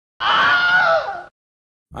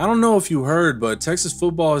I don't know if you heard, but Texas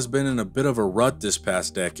football has been in a bit of a rut this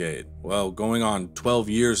past decade. Well, going on 12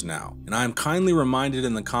 years now. And I am kindly reminded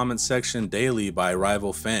in the comment section daily by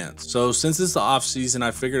rival fans. So since it's the off season,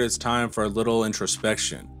 I figured it's time for a little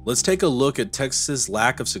introspection. Let's take a look at Texas'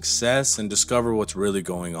 lack of success and discover what's really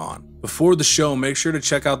going on. Before the show, make sure to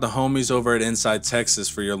check out the homies over at Inside Texas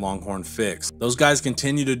for your Longhorn fix. Those guys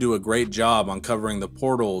continue to do a great job on covering the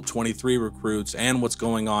portal, 23 recruits, and what's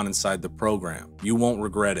going on inside the program. You won't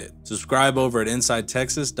regret it. Subscribe over at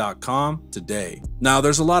InsideTexas.com today. Now,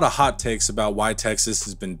 there's a lot of hot takes about why Texas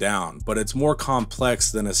has been down, but it's more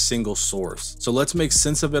complex than a single source. So let's make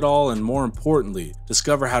sense of it all and, more importantly,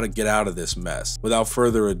 discover how to get out of this mess. Without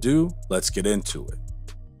further ado, let's get into it.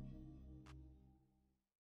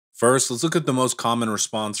 First, let's look at the most common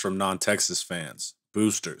response from non-Texas fans: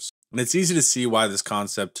 boosters. And it's easy to see why this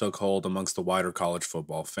concept took hold amongst the wider college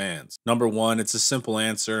football fans. Number one, it's a simple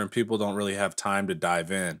answer and people don't really have time to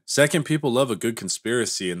dive in. Second, people love a good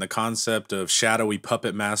conspiracy, and the concept of shadowy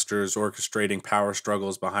puppet masters orchestrating power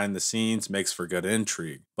struggles behind the scenes makes for good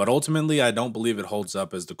intrigue. But ultimately, I don't believe it holds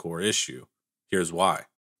up as the core issue. Here's why.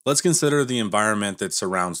 Let's consider the environment that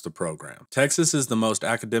surrounds the program. Texas is the most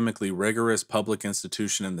academically rigorous public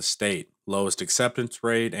institution in the state, lowest acceptance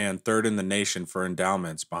rate, and third in the nation for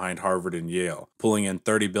endowments behind Harvard and Yale, pulling in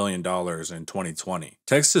 $30 billion in 2020.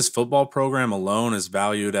 Texas' football program alone is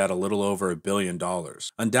valued at a little over $1 billion.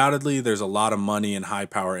 Undoubtedly, there's a lot of money and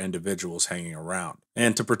high-power individuals hanging around.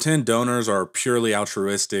 And to pretend donors are purely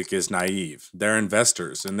altruistic is naive. They're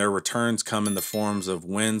investors, and their returns come in the forms of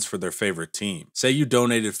wins for their favorite team. Say you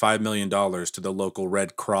donated $5 million to the local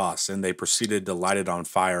Red Cross, and they proceeded to light it on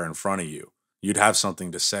fire in front of you. You'd have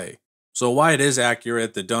something to say. So while it is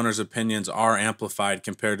accurate that donors' opinions are amplified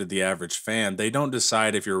compared to the average fan, they don't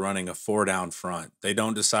decide if you're running a 4-down front. They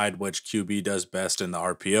don't decide which QB does best in the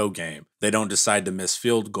RPO game. They don't decide to miss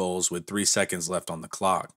field goals with 3 seconds left on the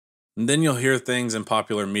clock. And then you'll hear things in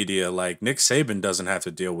popular media like Nick Saban doesn't have to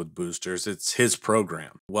deal with boosters, it's his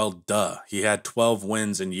program. Well, duh. He had 12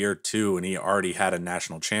 wins in year 2 and he already had a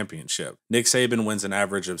national championship. Nick Saban wins an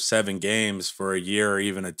average of 7 games for a year or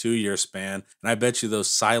even a 2-year span, and I bet you those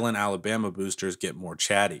silent Alabama boosters get more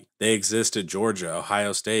chatty. They exist at Georgia,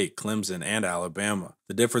 Ohio State, Clemson, and Alabama.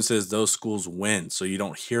 The difference is those schools win, so you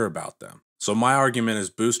don't hear about them. So my argument is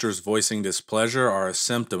boosters voicing displeasure are a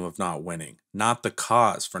symptom of not winning, not the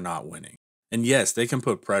cause for not winning. And yes, they can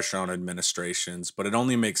put pressure on administrations, but it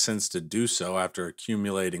only makes sense to do so after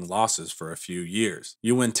accumulating losses for a few years.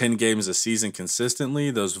 You win 10 games a season consistently,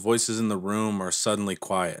 those voices in the room are suddenly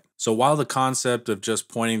quiet. So while the concept of just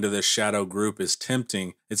pointing to this shadow group is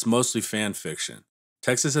tempting, it's mostly fan fiction.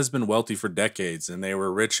 Texas has been wealthy for decades, and they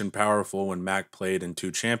were rich and powerful when Mac played in 2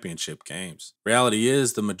 championship games. Reality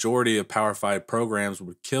is, the majority of Power 5 programs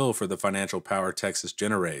would kill for the financial power Texas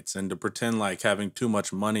generates, and to pretend like having too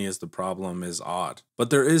much money is the problem is odd. But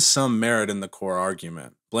there is some merit in the core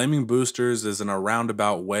argument. Blaming boosters is in a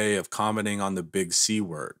roundabout way of commenting on the big C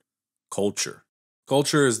word: culture.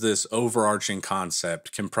 Culture is this overarching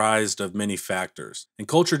concept comprised of many factors, and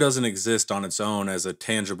culture doesn't exist on its own as a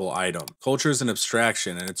tangible item. Culture is an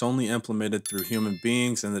abstraction, and it's only implemented through human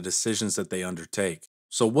beings and the decisions that they undertake.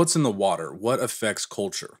 So what's in the water? What affects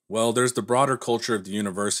culture? Well, there's the broader culture of the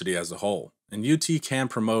university as a whole. And UT can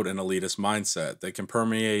promote an elitist mindset that can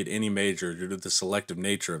permeate any major due to the selective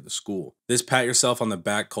nature of the school. This pat yourself on the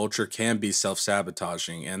back culture can be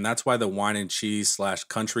self-sabotaging, and that's why the wine and cheese /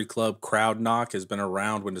 country club crowd knock has been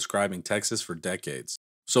around when describing Texas for decades.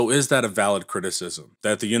 So is that a valid criticism,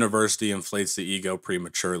 that the university inflates the ego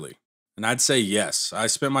prematurely? And I'd say yes. I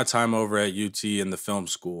spent my time over at UT in the film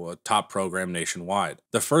school, a top program nationwide.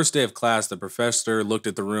 The first day of class, the professor looked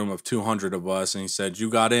at the room of 200 of us and he said, "You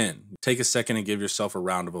got in. Take a second and give yourself a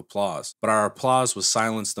round of applause." But our applause was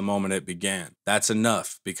silenced the moment it began. That's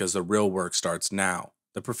enough, because the real work starts now.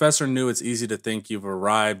 The professor knew it's easy to think you've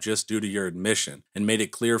arrived just due to your admission, and made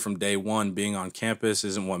it clear from day one being on campus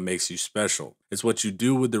isn't what makes you special. It's what you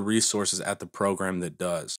do with the resources at the program that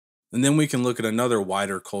does. And then we can look at another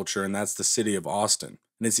wider culture, and that's the city of Austin.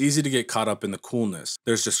 And it's easy to get caught up in the coolness.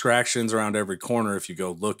 There's distractions around every corner if you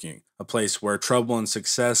go looking, a place where trouble and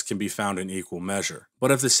success can be found in equal measure.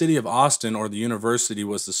 But if the city of Austin or the university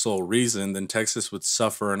was the sole reason, then Texas would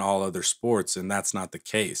suffer in all other sports, and that's not the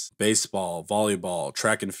case. Baseball, volleyball,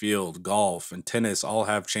 track and field, golf, and tennis all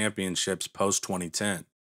have championships post-2010.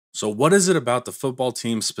 So what is it about the football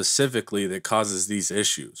team specifically that causes these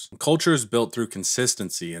issues? Culture is built through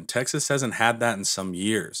consistency, and Texas hasn't had that in some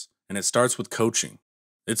years, and it starts with coaching.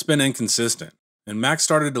 It's been inconsistent. And Mac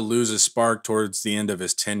started to lose his spark towards the end of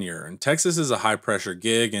his tenure, and Texas is a high-pressure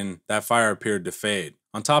gig, and that fire appeared to fade.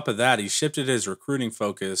 On top of that, he shifted his recruiting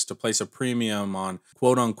focus to place a premium on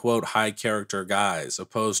quote unquote high character guys,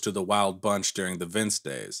 opposed to the wild bunch during the Vince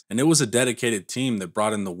days. And it was a dedicated team that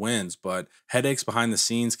brought in the wins, but headaches behind the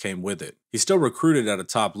scenes came with it. He still recruited at a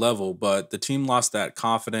top level, but the team lost that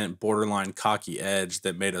confident, borderline cocky edge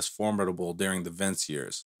that made us formidable during the Vince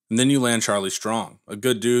years. And then you land Charlie Strong, a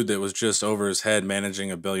good dude that was just over his head managing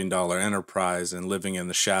 $1 billion enterprise and living in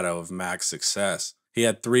the shadow of Mac's success. He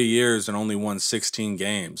had 3 years and only won 16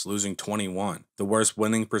 games, losing 21, the worst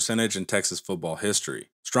winning percentage in Texas football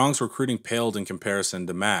history. Strong's recruiting paled in comparison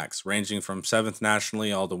to Mac's, ranging from 7th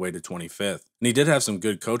nationally all the way to 25th. And he did have some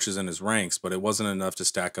good coaches in his ranks, but it wasn't enough to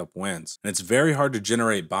stack up wins. And it's very hard to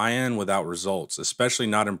generate buy-in without results, especially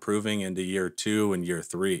not improving into year 2 and year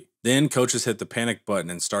 3. Then coaches hit the panic button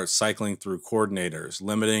and start cycling through coordinators,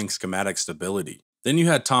 limiting schematic stability. Then you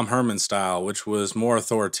had Tom Herman's style, which was more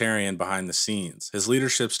authoritarian behind the scenes. His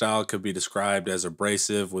leadership style could be described as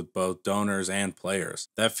abrasive with both donors and players.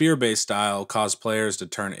 That fear-based style caused players to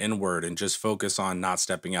turn inward and just focus on not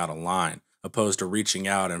stepping out of line, opposed to reaching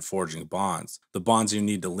out and forging bonds. The bonds you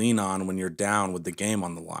need to lean on when you're down with the game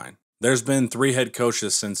on the line. There's been 3 head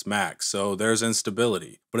coaches since Mac, so there's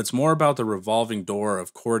instability. But it's more about the revolving door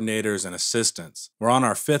of coordinators and assistants. We're on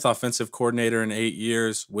our 5th offensive coordinator in 8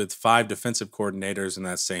 years, with 5 defensive coordinators in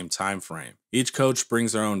that same time frame. Each coach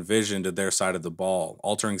brings their own vision to their side of the ball,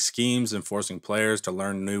 altering schemes and forcing players to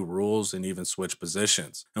learn new rules and even switch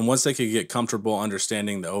positions. And once they could get comfortable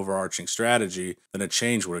understanding the overarching strategy, then a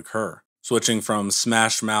change would occur. Switching from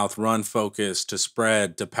smash mouth run focus to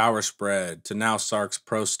spread to power spread to now Sark's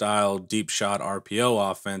pro style deep shot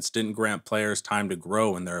RPO offense didn't grant players time to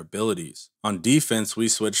grow in their abilities. On defense, we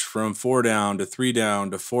switched from 4 down to 3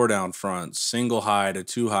 down to 4 down fronts, single high to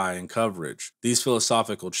 2 high in coverage. These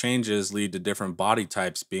philosophical changes lead to different body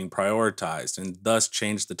types being prioritized and thus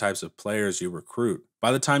change the types of players you recruit.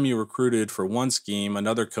 By the time you recruited for one scheme,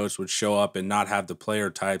 another coach would show up and not have the player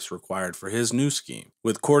types required for his new scheme.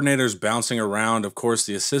 With coordinators bouncing around, of course,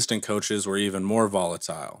 the assistant coaches were even more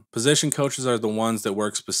volatile. Position coaches are the ones that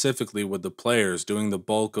work specifically with the players, doing the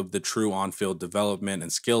bulk of the true on-field development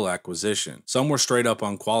and skill acquisition. Some were straight up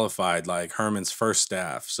unqualified, like Herman's first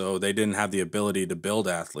staff, so they didn't have the ability to build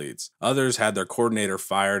athletes. Others had their coordinator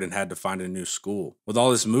fired and had to find a new school. With all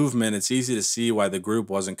this movement, it's easy to see why the group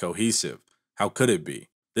wasn't cohesive. How could it be?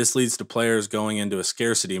 This leads to players going into a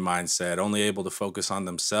scarcity mindset, only able to focus on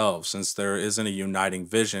themselves since there isn't a uniting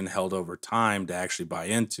vision held over time to actually buy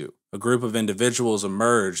into. A group of individuals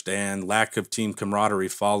emerged and lack of team camaraderie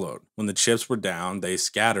followed. When the chips were down, they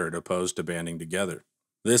scattered opposed to banding together.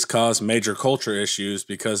 This caused major culture issues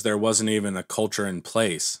because there wasn't even a culture in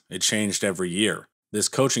place. It changed every year. This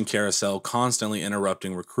coaching carousel constantly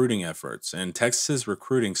interrupting recruiting efforts, and Texas's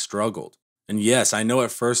recruiting struggled. And yes, I know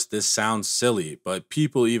at first this sounds silly, but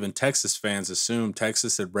people, even Texas fans, assume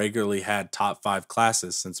Texas had regularly had top 5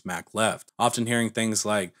 classes since Mac left, often hearing things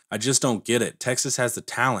like, "I just don't get it. Texas has the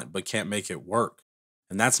talent but can't make it work."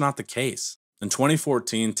 And that's not the case. In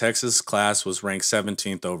 2014, Texas' class was ranked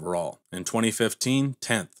 17th overall. In 2015,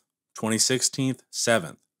 10th. 2016,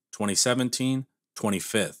 7th. 2017,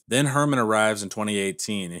 25th. Then Herman arrives in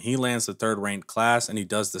 2018, and he lands the 3rd-ranked class, and he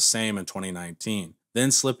does the same in 2019.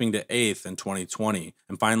 Then slipping to 8th in 2020,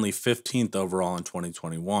 and finally 15th overall in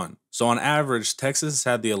 2021. So on average, Texas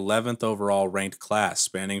had the 11th overall ranked class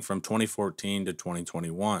spanning from 2014 to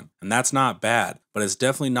 2021. And that's not bad, but it's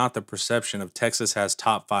definitely not the perception of Texas has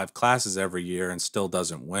top 5 classes every year and still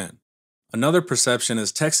doesn't win. Another perception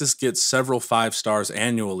is Texas gets several 5 stars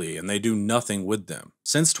annually and they do nothing with them.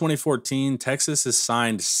 Since 2014, Texas has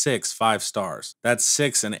signed 6 5 stars. That's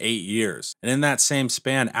 6 in 8 years. And in that same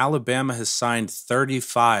span, Alabama has signed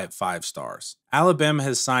 35 5 stars. Alabama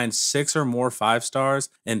has signed 6 or more 5 stars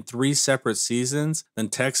in 3 separate seasons than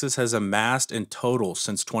Texas has amassed in total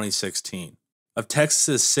since 2016. Of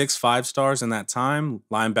Texas's 6 5 stars in that time,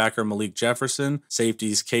 linebacker Malik Jefferson,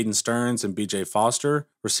 safeties Caden Stearns and BJ Foster,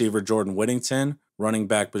 receiver Jordan Whittington, running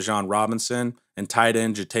back Bijan Robinson, and tight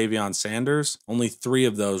end Jatavion Sanders, only 3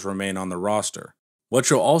 of those remain on the roster. What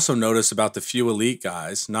you'll also notice about the few elite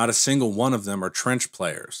guys, not a single one of them are trench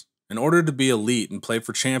players. In order to be elite and play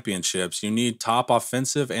for championships, you need top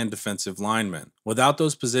offensive and defensive linemen. Without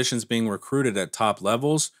those positions being recruited at top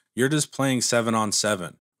levels, you're just playing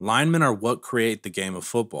 7-on-7. Linemen are what create the game of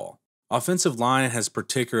football. Offensive line has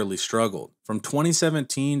particularly struggled. From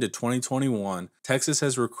 2017 to 2021, Texas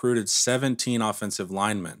has recruited 17 offensive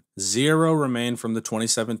linemen. 0 remain from the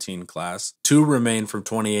 2017 class, 2 remain from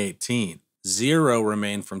 2018, 0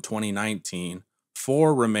 remain from 2019,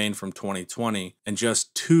 4 remain from 2020, and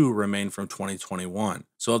just 2 remain from 2021.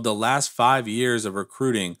 So of the last 5 years of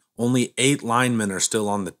recruiting, only 8 linemen are still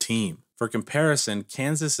on the team. For comparison,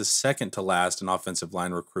 Kansas is second to last in offensive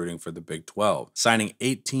line recruiting for the Big 12, signing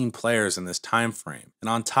 18 players in this time frame. And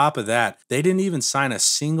on top of that, they didn't even sign a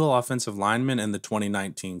single offensive lineman in the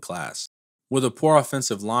 2019 class. With a poor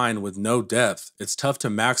offensive line with no depth, it's tough to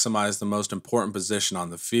maximize the most important position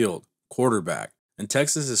on the field, quarterback. And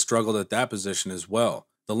Texas has struggled at that position as well.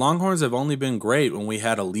 The Longhorns have only been great when we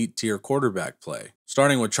had elite tier quarterback play.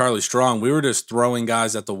 Starting with Charlie Strong, we were just throwing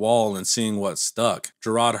guys at the wall and seeing what stuck.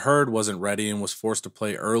 Gerard Hurd wasn't ready and was forced to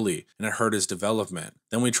play early, and it hurt his development.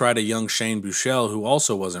 Then we tried a young Shane Buechele who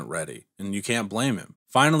also wasn't ready, and you can't blame him.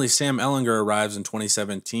 Finally, Sam Ehlinger arrives in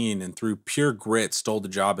 2017 and through pure grit stole the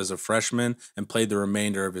job as a freshman and played the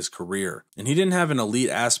remainder of his career. And he didn't have an elite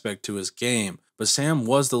aspect to his game, but Sam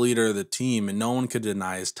was the leader of the team and no one could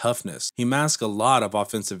deny his toughness. He masked a lot of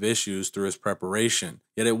offensive issues through his preparation,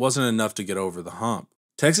 yet it wasn't enough to get over the hump.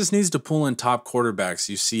 Texas needs to pull in top quarterbacks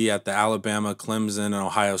you see at the Alabama, Clemson, and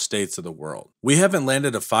Ohio States of the world. We haven't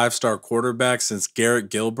landed a 5-star quarterback since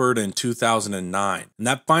Garrett Gilbert in 2009, and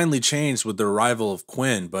that finally changed with the arrival of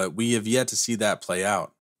Quinn, but we have yet to see that play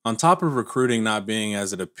out. On top of recruiting not being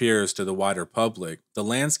as it appears to the wider public, the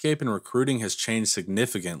landscape in recruiting has changed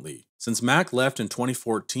significantly. Since Mack left in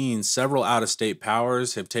 2014, several out-of-state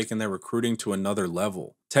powers have taken their recruiting to another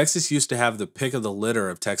level. Texas used to have the pick of the litter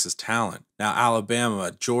of Texas talent. Now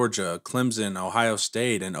Alabama, Georgia, Clemson, Ohio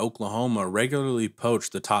State, and Oklahoma regularly poach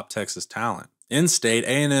the top Texas talent. In-state,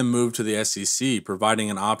 A&M moved to the SEC, providing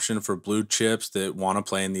an option for blue chips that want to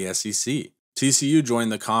play in the SEC. TCU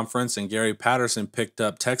joined the conference and Gary Patterson picked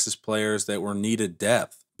up Texas players that were needed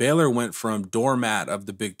depth. Baylor went from doormat of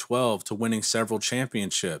the Big 12 to winning several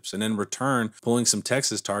championships and in return pulling some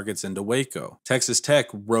Texas targets into Waco. Texas Tech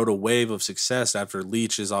rode a wave of success after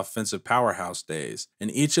Leach's offensive powerhouse days, and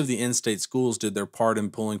each of the in-state schools did their part in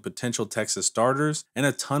pulling potential Texas starters and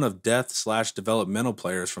a ton of depth/developmental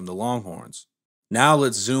players from the Longhorns. Now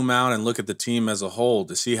let's zoom out and look at the team as a whole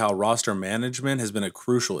to see how roster management has been a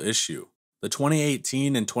crucial issue. The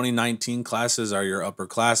 2018 and 2019 classes are your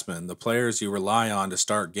upperclassmen, the players you rely on to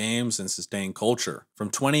start games and sustain culture. From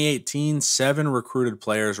 2018, 7 recruited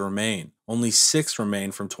players remain. Only 6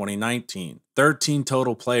 remain from 2019. 13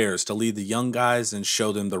 total players to lead the young guys and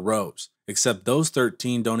show them the ropes. Except those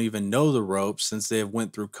 13 don't even know the ropes since they have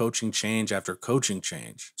went through coaching change after coaching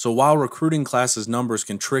change. So while recruiting classes numbers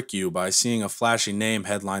can trick you by seeing a flashy name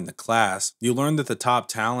headline the class, you learn that the top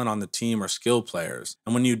talent on the team are skill players.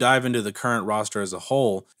 And when you dive into the current roster as a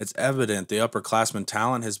whole, it's evident the upperclassmen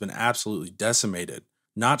talent has been absolutely decimated.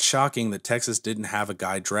 Not shocking that Texas didn't have a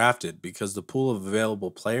guy drafted because the pool of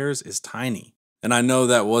available players is tiny. And I know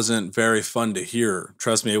that wasn't very fun to hear.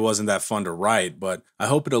 Trust me, it wasn't that fun to write, but I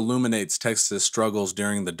hope it illuminates Texas' struggles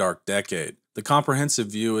during the dark decade. The comprehensive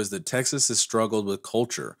view is that Texas has struggled with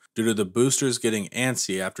culture due to the boosters getting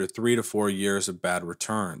antsy after 3 to 4 years of bad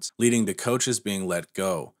returns, leading to coaches being let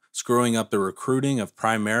go, screwing up the recruiting of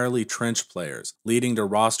primarily trench players, leading to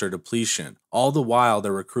roster depletion. All the while,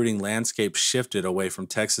 the recruiting landscape shifted away from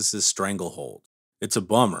Texas's stranglehold. It's a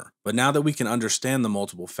bummer, but now that we can understand the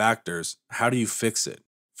multiple factors, how do you fix it?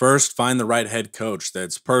 First, find the right head coach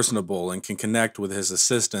that's personable and can connect with his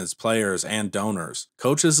assistants, players, and donors.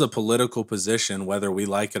 Coach is a political position, whether we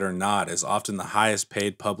like it or not, is often the highest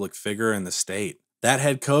paid public figure in the state. That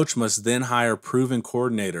head coach must then hire proven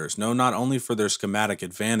coordinators, known not only for their schematic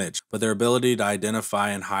advantage, but their ability to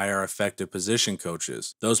identify and hire effective position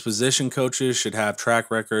coaches. Those position coaches should have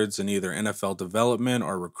track records in either NFL development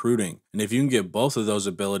or recruiting. And if you can get both of those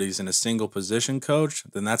abilities in a single position coach,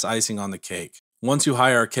 then that's icing on the cake. Once you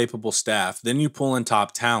hire a capable staff, then you pull in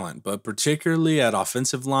top talent, but particularly at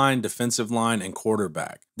offensive line, defensive line, and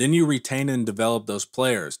quarterback. Then you retain and develop those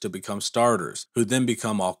players to become starters, who then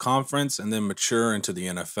become all-conference and then mature into the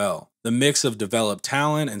NFL. The mix of developed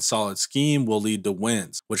talent and solid scheme will lead to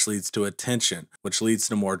wins, which leads to attention, which leads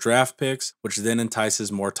to more draft picks, which then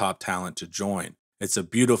entices more top talent to join. It's a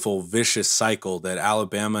beautiful, vicious cycle that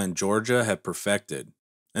Alabama and Georgia have perfected.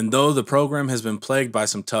 And though the program has been plagued by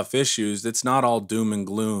some tough issues, it's not all doom and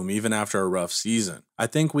gloom even after a rough season. I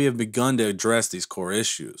think we have begun to address these core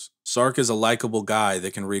issues. Sark is a likable guy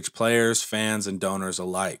that can reach players, fans, and donors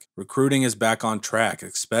alike. Recruiting is back on track,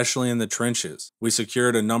 especially in the trenches. We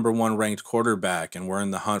secured a #1 ranked quarterback and we're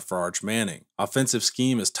in the hunt for Arch Manning. Offensive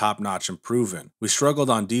scheme is top-notch and proven. We struggled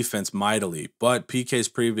on defense mightily, but PK's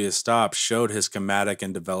previous stops showed his schematic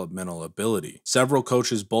and developmental ability. Several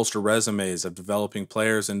coaches bolster resumes of developing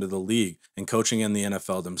players into the league and coaching in the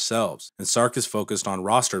NFL themselves. And Sark is focused on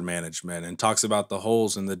roster management and talks about the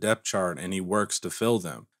holes in the depth chart, and he works to fill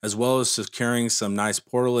them, as well as securing some nice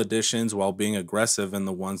portal additions while being aggressive in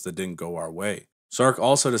the ones that didn't go our way. Sark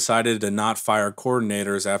also decided to not fire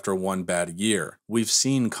coordinators after one bad year. We've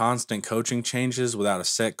seen constant coaching changes without a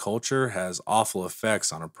set culture has awful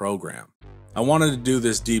effects on a program. I wanted to do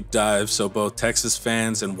this deep dive so both Texas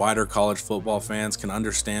fans and wider college football fans can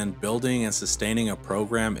understand building and sustaining a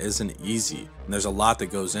program isn't easy, and there's a lot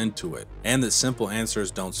that goes into it, and that simple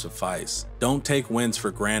answers don't suffice. Don't take wins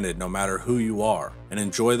for granted no matter who you are, and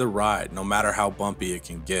enjoy the ride no matter how bumpy it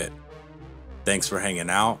can get. Thanks for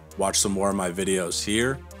hanging out. Watch some more of my videos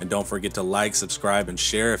here, and don't forget to like, subscribe, and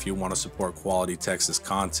share if you want to support quality Texas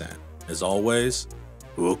content. As always,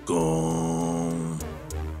 hook 'em.